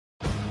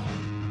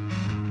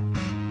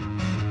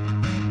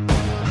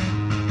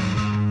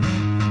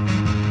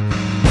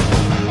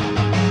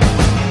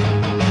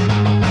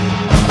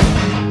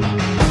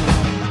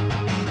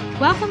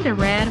Welcome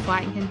to Red,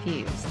 White, and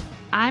Confused.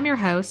 I'm your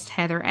host,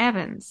 Heather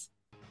Evans.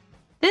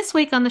 This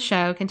week on the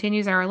show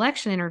continues our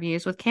election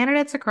interviews with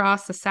candidates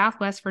across the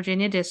Southwest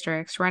Virginia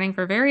districts running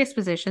for various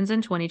positions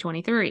in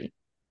 2023.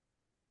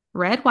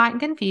 Red, White, and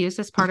Confused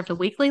is part of the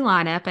weekly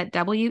lineup at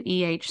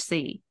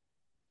WEHC.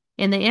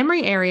 In the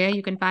Emory area,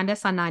 you can find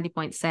us on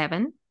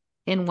 90.7.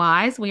 In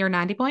Wise, we are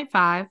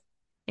 90.5.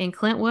 In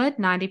Clintwood,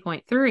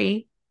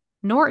 90.3.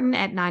 Norton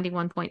at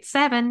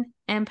 91.7.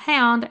 And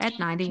Pound at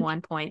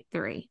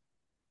 91.3.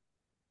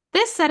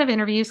 This set of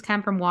interviews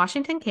come from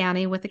Washington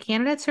County with the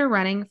candidates who are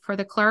running for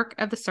the clerk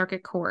of the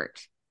circuit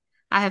court.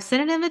 I have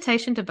sent an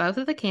invitation to both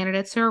of the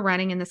candidates who are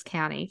running in this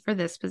county for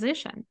this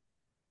position.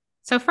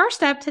 So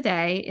first up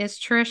today is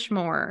Trish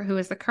Moore, who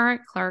is the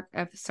current clerk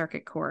of the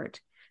circuit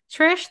court.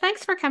 Trish,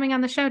 thanks for coming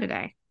on the show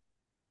today.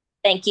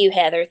 Thank you,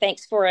 Heather.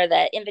 Thanks for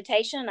the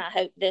invitation. I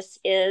hope this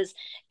is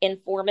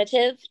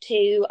informative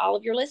to all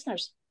of your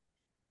listeners.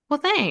 Well,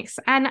 thanks.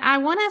 And I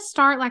want to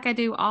start, like I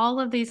do all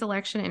of these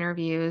election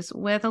interviews,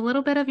 with a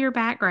little bit of your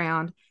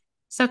background.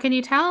 So can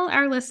you tell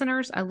our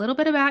listeners a little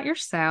bit about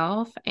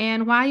yourself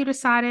and why you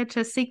decided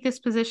to seek this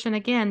position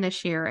again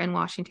this year in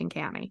Washington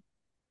County?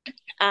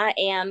 I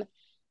am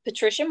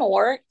Patricia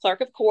Moore,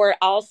 clerk of court,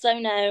 also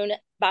known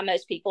by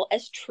most people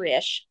as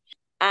Trish.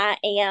 I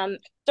am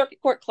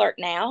circuit court clerk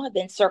now. I've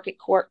been circuit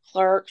court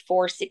clerk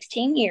for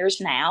 16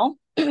 years now.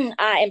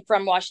 I am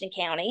from Washington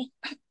County.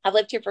 I've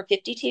lived here for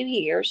 52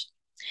 years.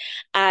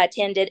 I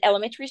attended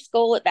elementary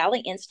school at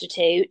Valley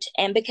Institute,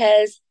 and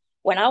because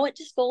when I went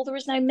to school, there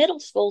was no middle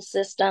school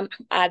system,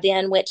 I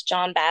then went to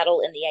John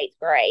Battle in the 8th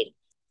grade.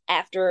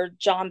 After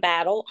John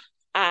Battle,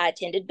 I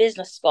attended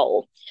business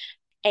school,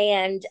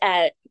 and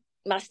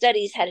my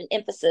studies had an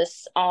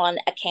emphasis on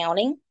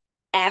accounting.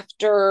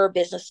 After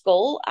business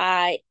school,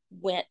 I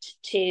went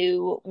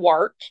to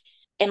work,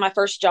 and my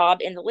first job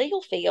in the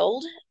legal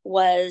field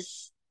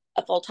was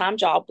a full-time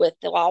job with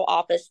the law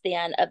office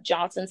then of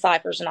Johnson,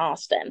 Cyphers, and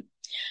Austin.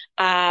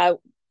 I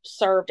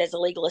served as a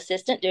legal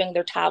assistant doing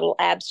their title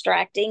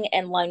abstracting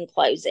and loan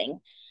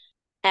closing.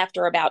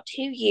 After about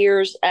 2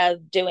 years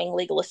of doing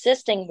legal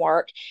assisting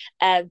work,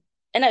 an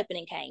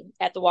opening came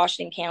at the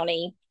Washington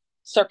County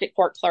Circuit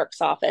Court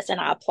Clerk's office, and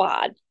I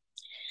applied.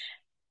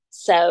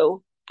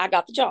 So I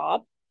got the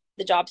job.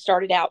 The job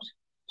started out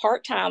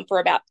part-time for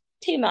about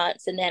 2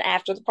 months, and then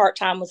after the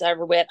part-time was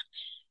over with,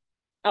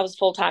 I was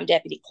full-time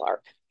deputy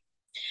clerk.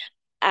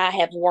 I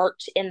have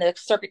worked in the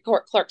circuit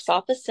court clerk's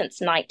office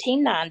since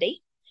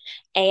 1990,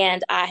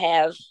 and I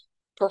have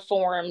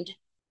performed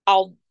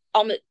all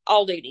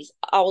duties.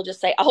 I will just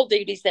say all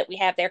duties that we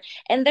have there,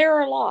 and there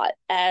are a lot.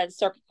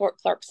 Circuit court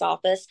clerk's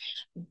office,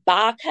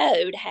 by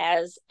code,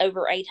 has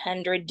over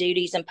 800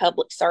 duties and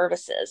public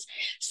services.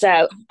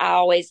 So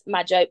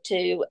my joke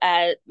to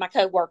my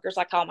coworkers,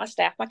 I call my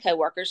staff my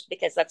coworkers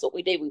because that's what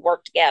we do. We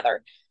work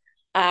together.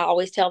 I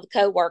always tell the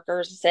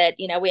coworkers, said,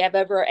 we have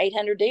over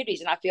 800 duties,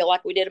 and I feel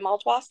like we did them all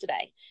twice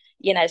today.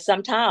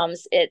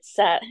 Sometimes it's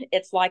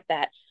like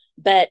that,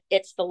 but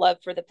it's the love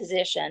for the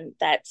position.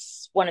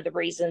 That's one of the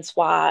reasons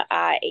why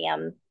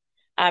I'm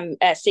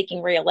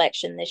seeking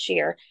reelection this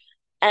year.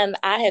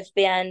 I have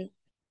been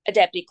a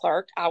deputy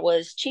clerk. I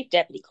was chief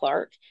deputy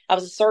clerk. I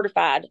was a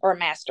certified or a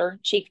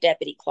master chief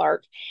deputy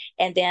clerk,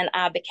 and then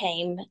I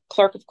became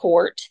clerk of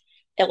court,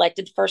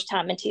 elected the first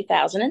time in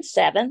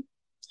 2007.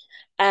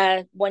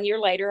 1 year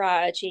later,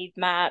 I achieved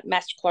my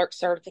master clerk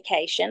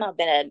certification. I've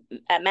been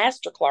a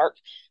master clerk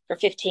for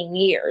 15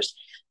 years.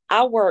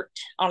 I worked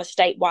on a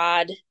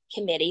statewide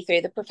committee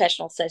through the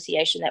professional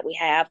association that we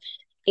have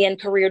in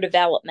career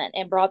development,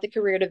 and brought the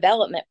career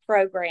development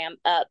program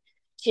up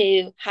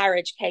to higher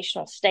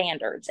educational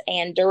standards.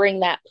 And during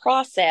that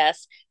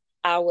process,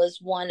 I was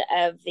one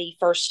of the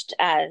first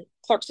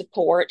clerks of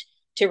court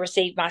to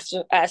receive my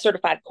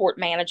certified court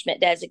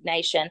management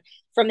designation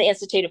from the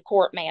Institute of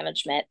Court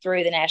Management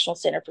through the National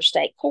Center for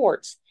State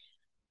Courts.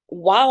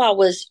 While I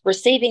was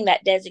receiving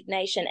that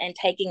designation and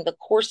taking the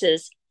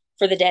courses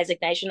for the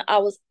designation, I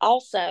was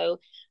also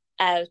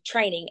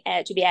training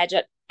to be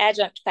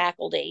adjunct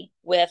faculty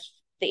with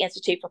the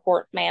Institute for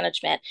Court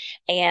Management,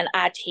 and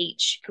I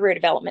teach career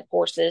development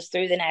courses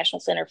through the National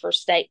Center for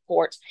State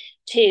Courts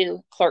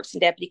to clerks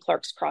and deputy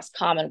clerks across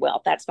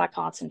Commonwealth. That's my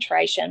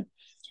concentration.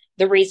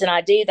 The reason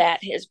I do that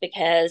is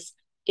because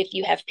if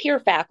you have peer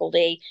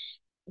faculty,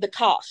 the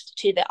cost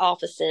to the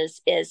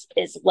offices is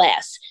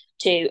less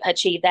to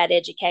achieve that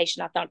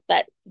education. I think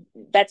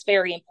that's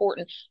very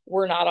important.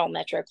 We're not all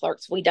Metro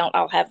clerks. We don't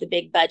all have the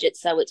big budget,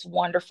 so it's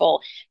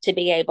wonderful to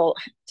be able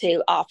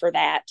to offer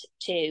that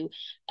to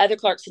other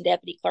clerks and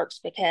deputy clerks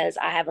because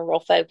I have a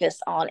real focus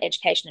on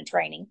education and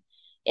training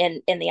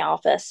in the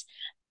office.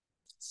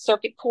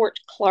 Circuit court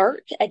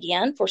clerk,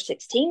 again, for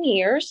 16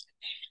 years.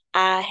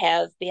 I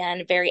have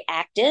been very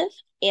active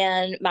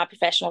in my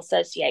professional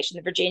association,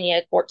 the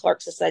Virginia Court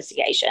Clerks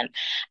Association.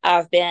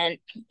 I've been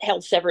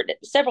held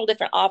several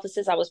different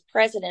offices. I was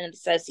president of the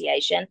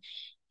association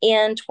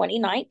in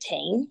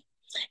 2019,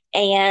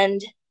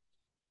 and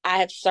I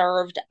have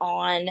served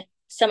on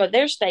some of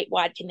their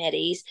statewide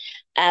committees.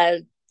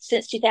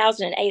 Since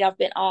 2008, I've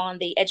been on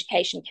the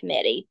education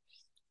committee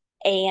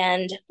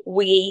and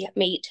we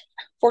meet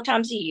 4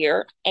 times a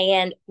year,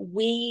 and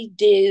we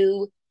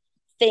do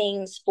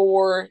things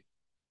for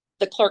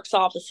the clerk's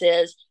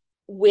offices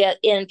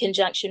in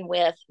conjunction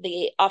with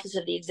the Office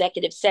of the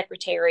Executive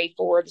Secretary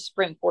for the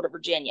Supreme Court of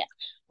Virginia.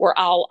 We're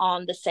all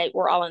in the same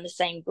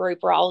group.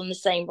 We're all in the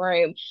same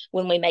room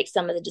when we make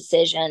some of the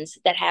decisions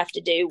that have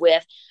to do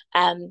with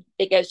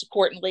it goes to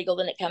court and legal,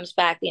 then it comes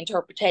back, the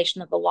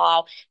interpretation of the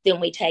law. Then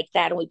we take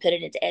that and we put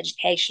it into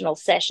educational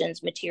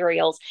sessions,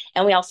 materials,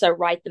 and we also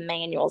write the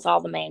manuals,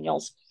 all the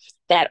manuals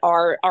that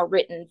are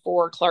written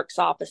for clerks'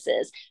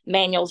 offices.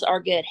 Manuals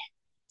are good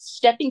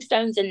stepping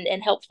stones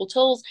and helpful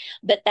tools,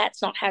 but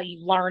that's not how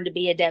you learn to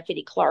be a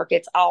deputy clerk.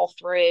 It's all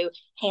through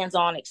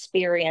hands-on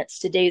experience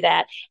to do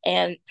that.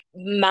 And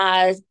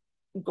my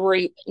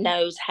group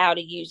knows how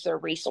to use their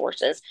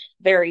resources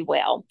very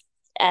well.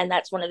 And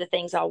that's one of the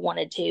things I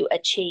wanted to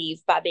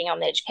achieve by being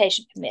on the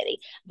education committee.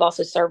 I've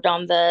also served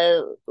on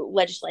the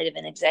legislative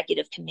and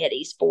executive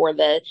committees for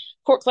the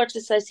Court Clerks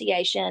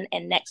Association.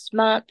 And next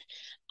month,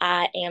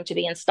 I am to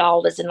be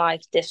installed as a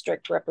 9th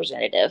district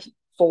representative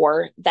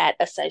for that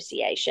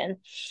association.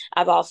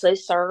 I've also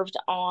served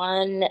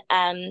on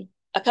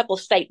a couple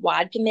of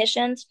statewide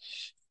commissions,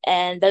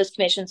 and those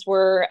commissions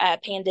were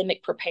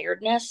pandemic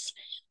preparedness.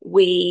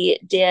 We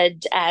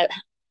did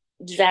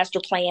disaster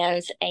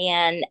plans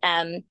and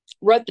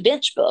wrote the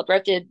bench book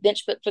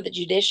for the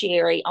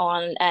judiciary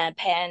on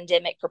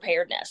pandemic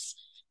preparedness.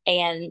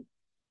 And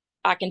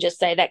I can just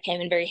say that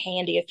came in very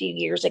handy a few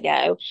years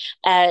ago.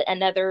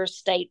 Another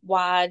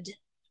statewide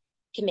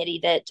committee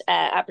that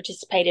I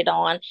participated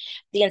on,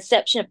 the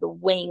inception of the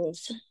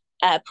WINGS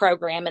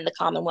program in the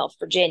Commonwealth of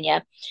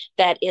Virginia,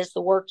 that is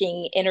the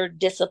Working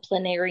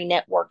Interdisciplinary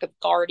Network of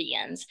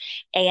Guardians,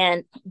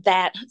 and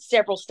that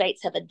several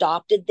states have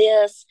adopted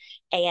this,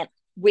 and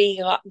we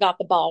got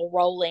the ball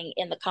rolling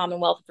in the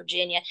Commonwealth of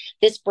Virginia.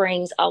 This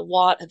brings a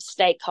lot of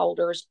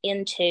stakeholders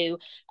into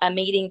a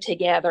meeting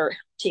together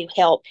to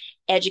help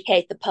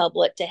educate the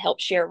public, to help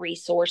share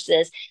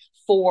resources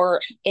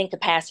for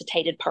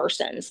incapacitated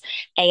persons.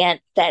 And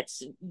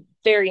that's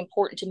very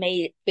important to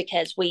me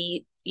because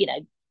we,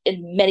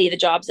 in many of the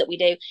jobs that we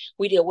do,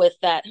 we deal with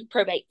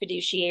probate,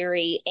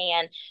 fiduciary,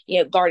 and,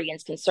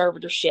 guardians,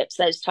 conservatorships,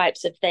 those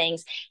types of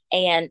things.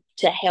 And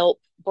to help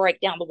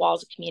break down the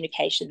walls of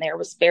communication there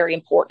was very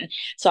important.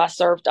 So I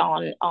served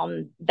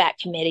on that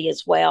committee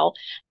as well.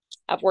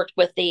 I've worked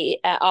with the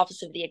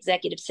Office of the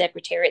Executive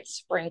Secretary at the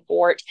Supreme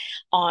Court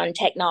on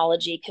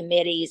technology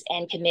committees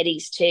and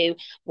committees to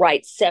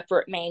write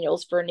separate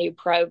manuals for new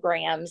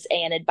programs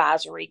and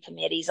advisory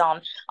committees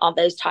on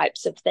those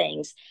types of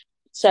things.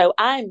 So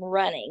I'm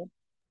running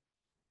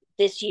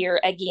this year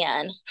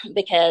again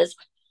because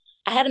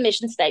I had a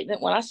mission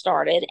statement when I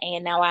started,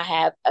 and now I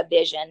have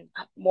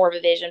more of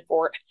a vision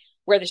for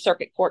where the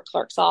circuit court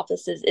clerk's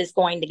office is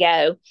going to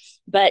go.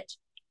 But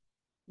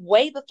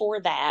way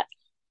before that,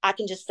 I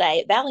can just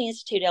say at Valley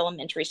Institute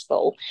Elementary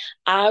School,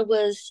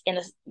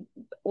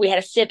 we had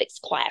a civics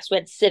class, we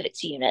had a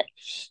civics unit.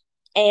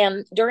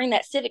 And during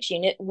that civics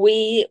unit,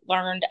 we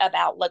learned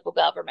about local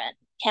government,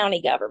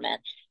 county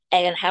government,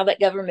 and how that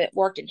government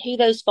worked and who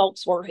those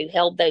folks were who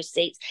held those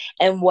seats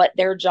and what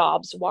their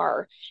jobs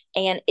were.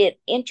 And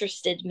it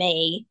interested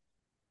me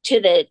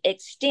to the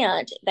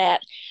extent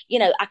that,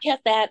 I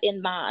kept that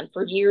in mind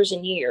for years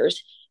and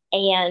years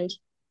and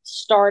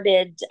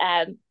started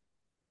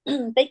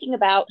thinking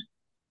about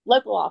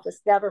local office,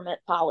 government,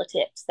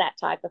 politics, that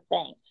type of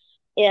thing.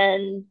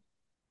 In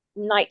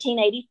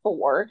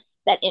 1984,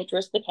 that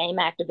interest became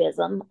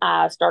activism.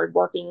 I started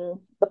working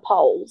the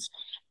polls.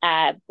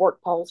 I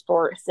worked polls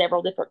for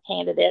several different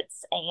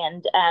candidates,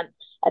 and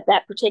at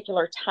that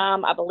particular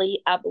time, I believe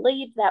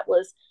that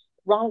was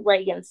Ronald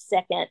Reagan's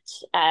second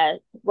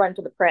run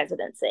for the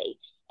presidency,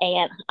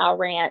 and I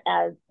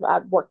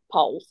worked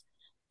polls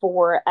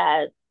for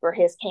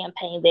his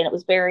campaign. Then it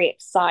was very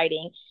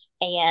exciting,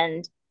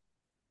 and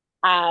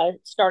I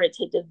started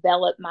to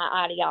develop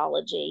my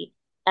ideology.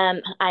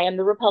 I am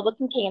the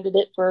Republican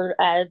candidate for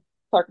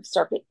Clerk of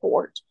Circuit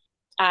Court.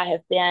 I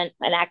have been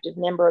an active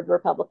member of the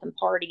Republican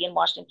Party in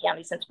Washington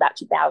County since about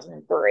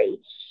 2003.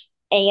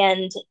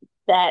 And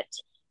that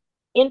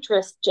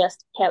interest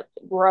just kept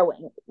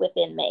growing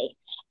within me.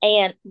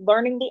 And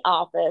learning the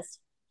office,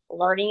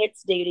 learning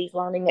its duties,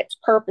 learning its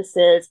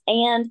purposes,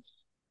 and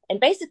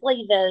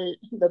basically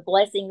the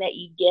blessing that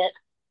you get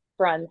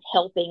from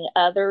helping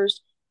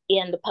others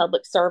in the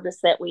public service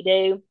that we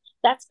do,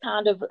 that's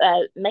kind of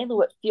mainly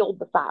what fueled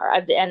the fire.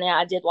 I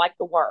did like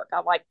the work. I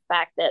like the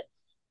fact that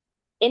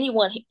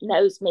anyone who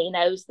knows me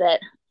knows that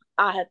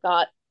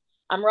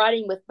I'm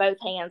writing with both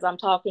hands. I'm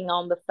talking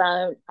on the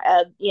phone,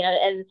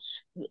 and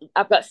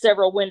I've got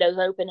several windows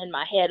open in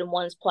my head and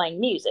one's playing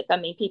music. I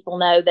mean, people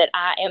know that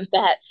I am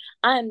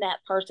that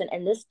person,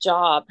 and this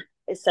job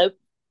is so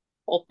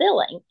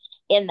fulfilling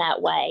in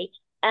that way.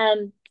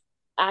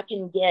 I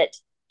can get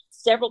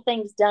several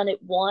things done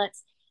at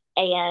once,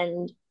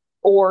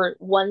 or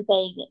one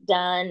thing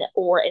done,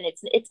 and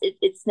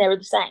it's never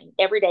the same.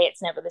 Every day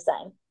it's never the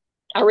same.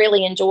 I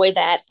really enjoy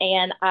that,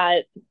 and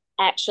I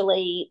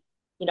actually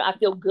I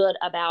feel good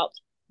about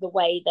the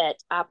way that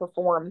I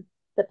perform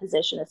the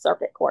position of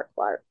circuit court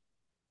clerk.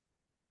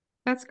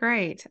 That's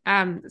great.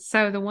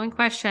 So the one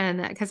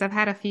question, because I've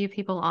had a few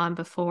people on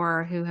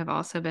before who have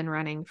also been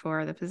running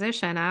for the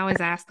position, I always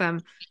ask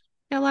them,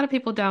 a lot of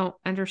people don't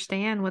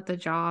understand what the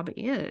job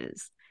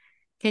is.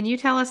 Can you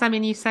tell us, I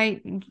mean,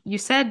 you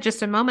said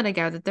just a moment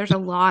ago that there's a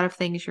lot of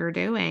things you're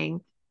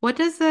doing. What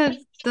does the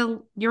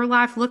your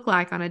life look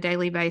like on a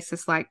daily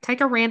basis? Like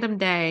take a random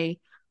day.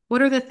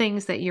 What are the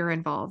things that you're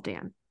involved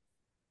in?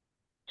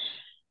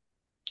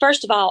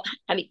 First of all,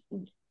 I mean,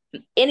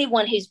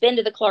 anyone who's been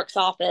to the clerk's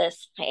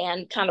office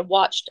and kind of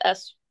watched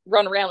us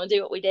run around and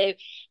do what we do,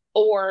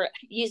 or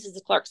uses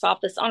the clerk's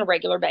office on a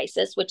regular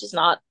basis, which is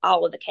not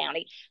all of the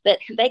county, that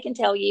they can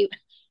tell you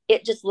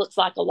it just looks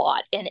like a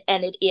lot, and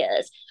it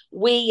is.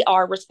 We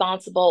are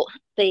responsible,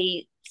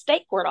 the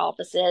state court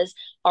offices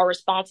are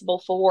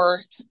responsible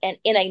for, and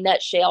in a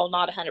nutshell,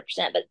 not 100%,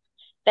 but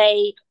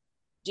they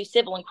do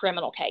civil and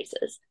criminal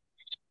cases.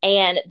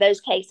 And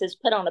those cases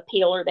put on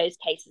appeal, or those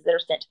cases that are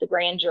sent to the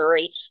grand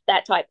jury,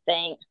 that type of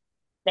thing,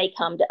 they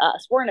come to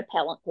us. We're an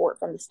appellate court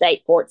from the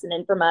state courts, and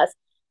then from us,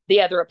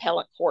 the other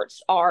appellate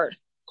courts are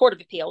Court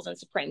of Appeals and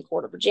Supreme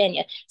Court of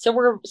Virginia. So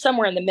we're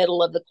somewhere in the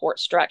middle of the court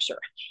structure.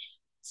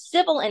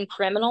 Civil and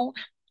criminal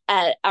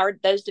are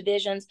those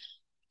divisions,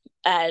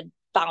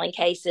 filing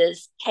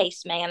cases,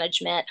 case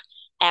management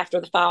after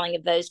the filing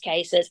of those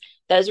cases.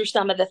 Those are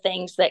some of the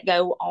things that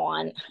go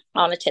on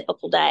a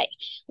typical day.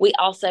 We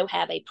also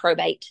have a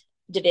probate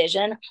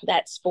division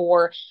that's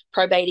for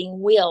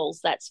probating wills.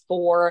 That's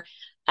for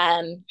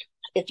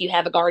if you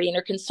have a guardian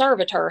or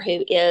conservator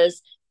who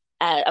is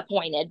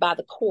appointed by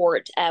the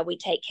court, we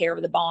take care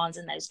of the bonds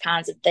and those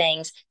kinds of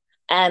things.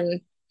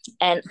 And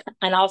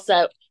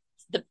also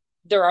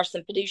there are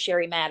some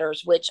fiduciary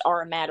matters, which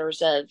are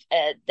matters of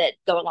that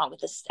go along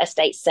with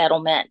estate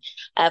settlement,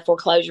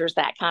 foreclosures,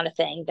 that kind of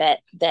thing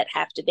that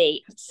have to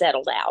be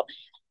settled out.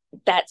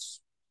 That's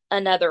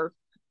another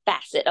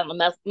facet on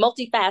the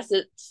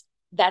multifacets.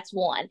 That's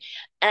one.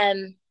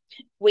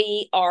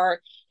 We are,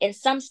 in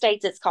some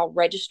states, it's called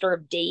Register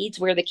of Deeds.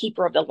 We're the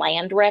keeper of the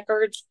land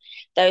records.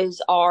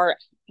 Those are,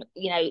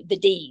 the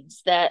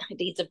deeds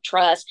of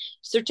trust,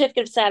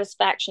 certificate of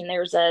satisfaction.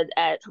 There's a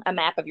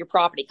map of your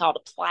property called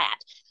a plat.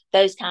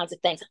 Those kinds of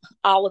things.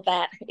 All of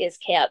that is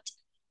kept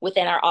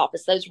within our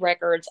office. Those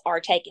records are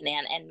taken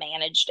in and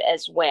managed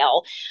as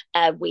well.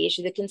 We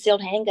issue the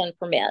concealed handgun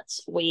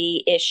permits.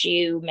 We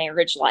issue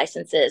marriage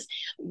licenses.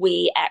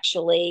 We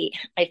actually,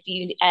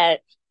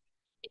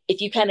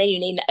 if you come in, you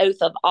need an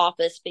oath of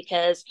office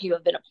because you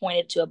have been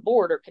appointed to a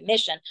board or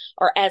commission,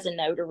 or as a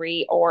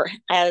notary, or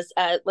as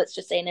let's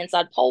just say an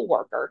inside poll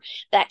worker,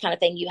 that kind of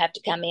thing. You have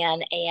to come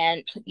in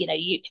and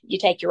you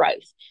take your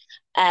oath.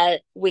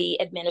 We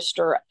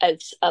administer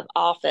oaths of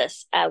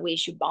office. We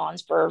issue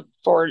bonds for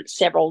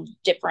several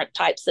different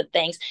types of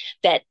things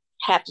that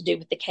have to do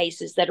with the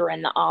cases that are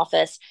in the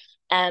office.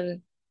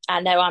 I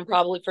know I'm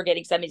probably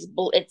forgetting some of these.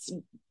 It's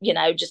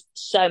just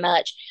so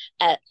much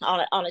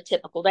on a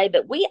typical day.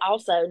 But we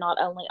also not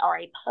only are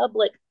a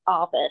public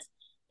office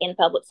in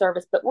public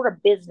service, but we're a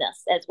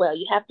business as well.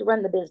 You have to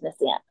run the business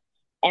in,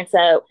 and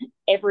so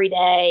every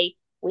day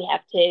we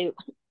have to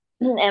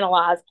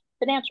analyze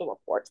financial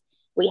reports.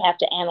 We have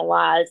to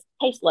analyze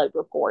caseload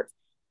reports.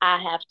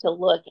 I have to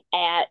look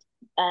at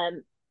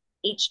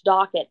each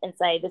docket and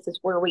say, this is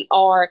where we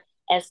are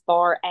as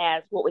far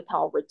as what we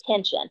call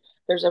retention.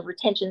 There's a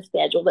retention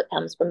schedule that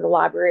comes from the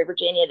Library of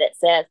Virginia that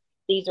says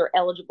these are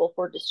eligible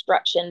for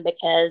destruction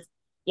because,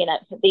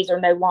 these are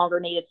no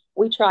longer needed.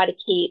 We try to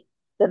keep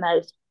the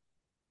most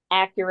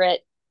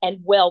accurate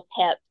and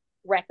well-kept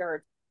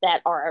records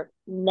that are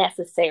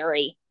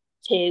necessary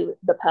to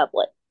the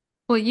public.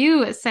 Well,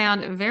 you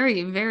sound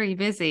very, very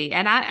busy.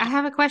 And I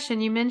have a question.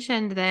 You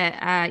mentioned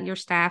that your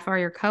staff are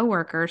your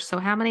coworkers. So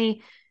how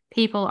many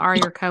people are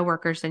your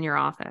coworkers in your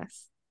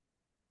office?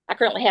 I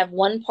currently have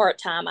one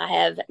part-time. I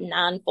have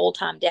 9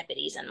 full-time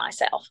deputies and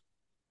myself.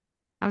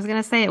 I was going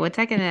to say it would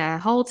take a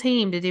whole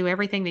team to do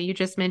everything that you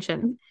just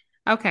mentioned.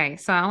 Okay,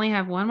 so I only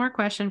have one more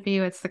question for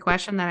you. It's the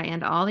question that I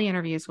end all the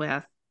interviews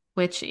with,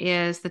 which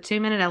is the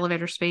 2-minute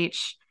elevator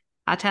speech.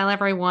 I tell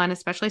everyone,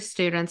 especially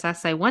students, I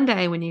say one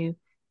day when you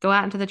go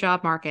out into the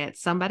job market,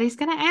 somebody's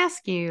going to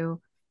ask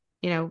you,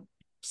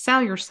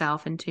 sell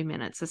yourself in 2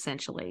 minutes,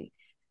 essentially.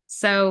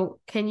 So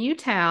can you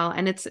tell,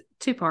 and it's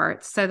 2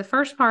 parts. So the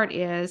first part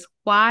is,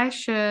 why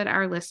should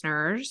our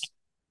listeners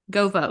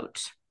go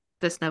vote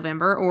this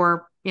November,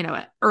 or,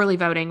 early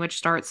voting, which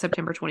starts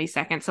September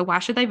 22nd. So why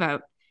should they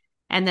vote?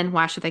 And then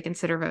why should they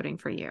consider voting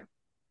for you?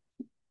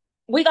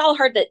 We've all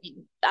heard that.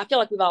 I feel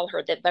like we've all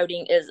heard that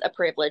voting is a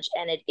privilege,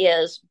 and it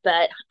is,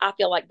 but I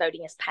feel like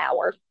voting is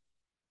power.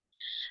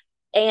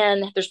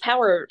 And there's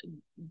power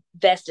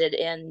vested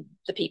in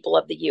the people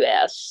of the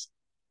U.S.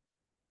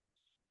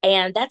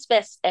 And that's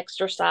best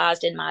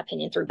exercised, in my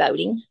opinion, through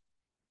voting.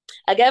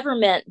 A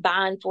government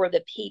buying for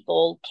the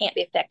people can't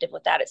be effective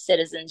without its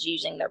citizens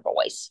using their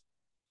voice.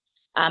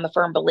 I'm a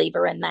firm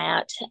believer in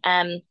that.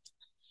 And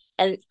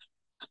I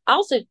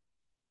also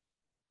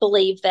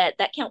believe that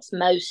counts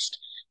most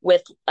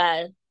with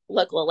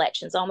local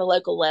elections on the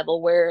local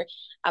level where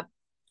I,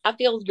 I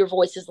feel your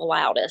voice is the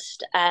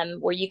loudest,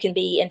 where you can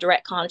be in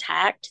direct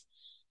contact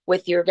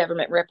with your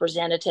government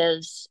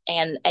representatives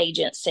and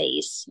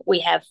agencies.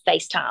 We have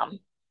FaceTime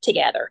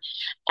together.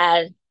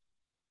 I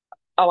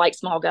like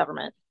small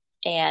government,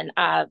 and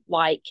I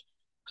like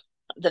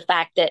the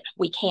fact that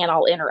we can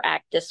all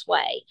interact this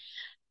way.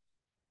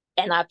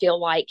 And I feel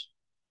like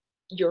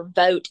your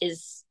vote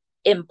is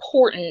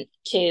important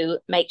to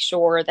make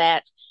sure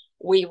that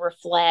we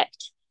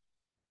reflect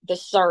the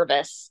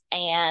service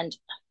and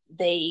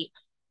the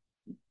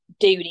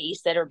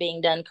duties that are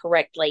being done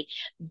correctly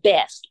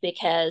best,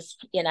 because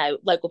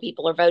local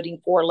people are voting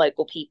for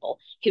local people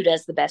who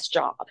does the best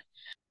job.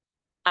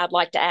 I'd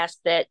like to ask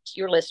that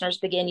your listeners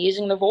begin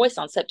using their voice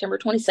on September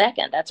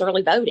 22nd. That's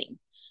early voting.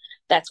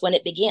 That's when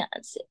it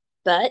begins.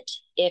 But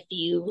if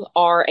you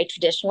are a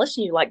traditionalist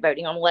and you like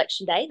voting on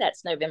election day,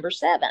 that's November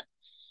 7th.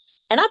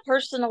 And I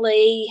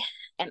personally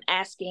am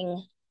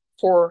asking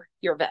for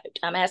your vote.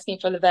 I'm asking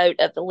for the vote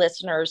of the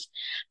listeners,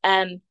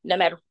 no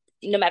matter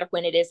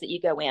when it is that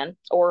you go in,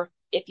 or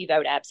if you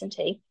vote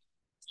absentee.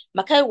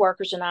 My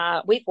coworkers and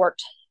I, we've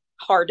worked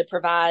hard to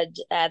provide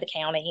the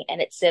county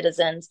and its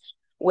citizens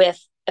with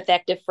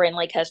effective,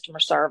 friendly customer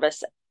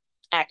service,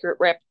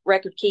 accurate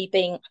record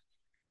keeping,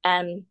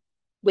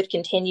 with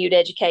continued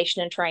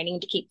education and training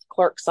to keep the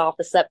clerk's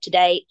office up to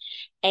date,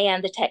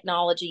 and the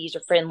technology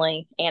user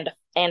friendly and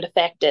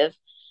effective.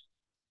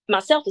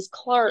 Myself as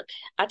clerk,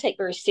 I take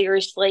very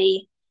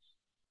seriously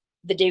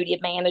the duty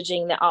of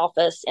managing the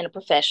office in a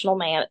professional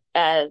manner.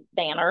 I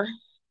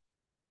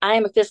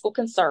am a fiscal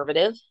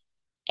conservative,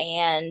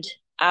 and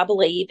I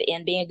believe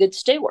in being a good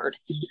steward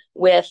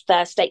with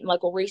state and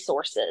local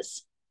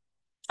resources.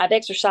 I've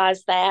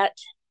exercised that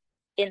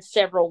in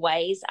several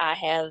ways. I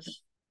have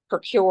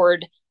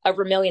procured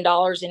over $1 million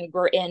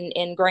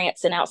in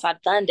grants and outside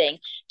funding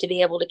to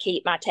be able to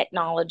keep my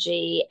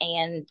technology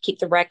and keep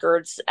the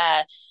records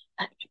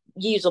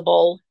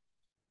usable.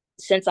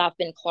 Since I've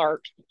been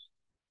clerk,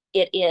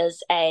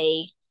 that's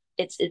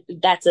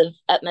of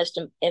utmost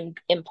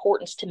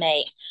importance to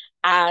me.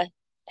 I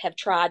have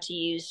tried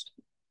to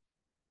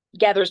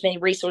gather as many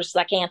resources as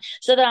I can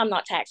so that I'm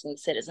not taxing the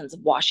citizens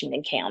of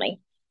Washington County.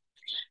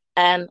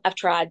 I've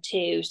tried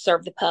to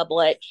serve the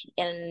public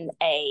in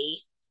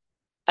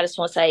I just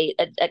want to say,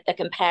 a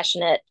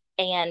compassionate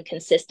and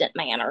consistent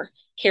manner,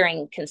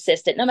 caring,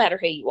 consistent, no matter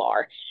who you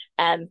are.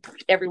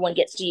 Everyone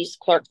gets to use the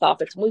clerk's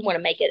office, and we want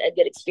to make it a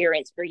good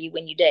experience for you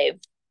when you do.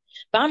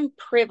 But I'm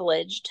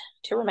privileged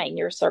to remain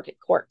your circuit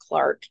court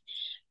clerk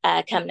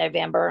come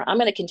November. I'm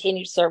going to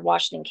continue to serve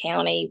Washington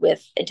County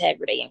with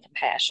integrity and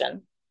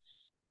compassion.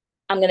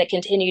 I'm going to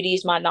continue to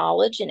use my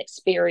knowledge and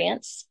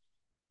experience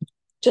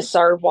to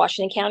serve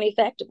Washington County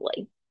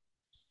effectively,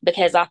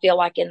 because I feel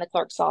like in the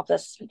clerk's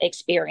office,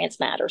 experience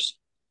matters.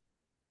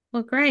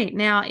 Well, great.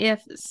 Now,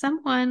 if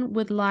someone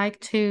would like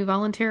to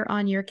volunteer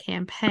on your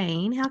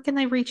campaign, how can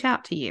they reach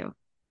out to you?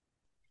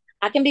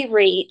 I can be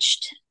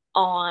reached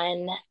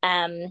on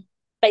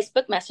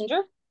Facebook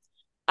Messenger.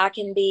 I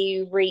can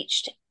be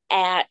reached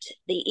at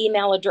the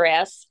email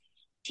address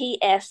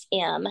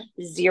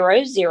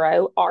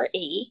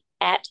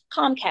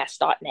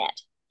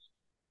tsm00re@comcast.net.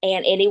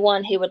 And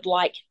anyone who would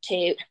like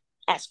to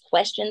ask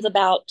questions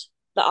about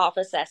the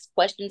office, ask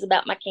questions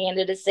about my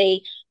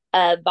candidacy,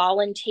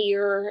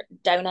 volunteer,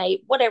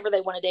 donate, whatever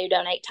they want to do,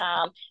 donate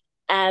time,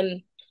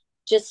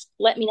 just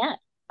let me know.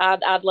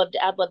 I'd love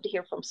to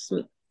hear from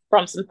some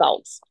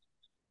folks.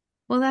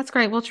 Well, that's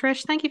great. Well,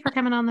 Trish, thank you for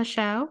coming on the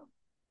show.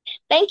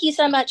 Thank you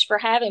so much for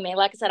having me.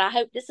 Like I said, I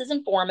hope this is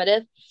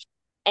informative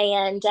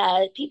and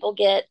people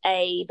get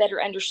a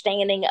better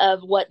understanding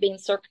of what being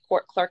circuit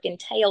court clerk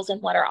entails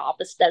and what our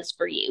office does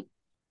for you.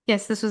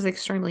 Yes, this was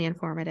extremely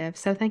informative.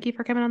 So thank you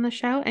for coming on the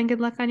show, and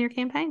good luck on your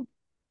campaign.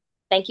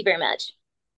 Thank you very much.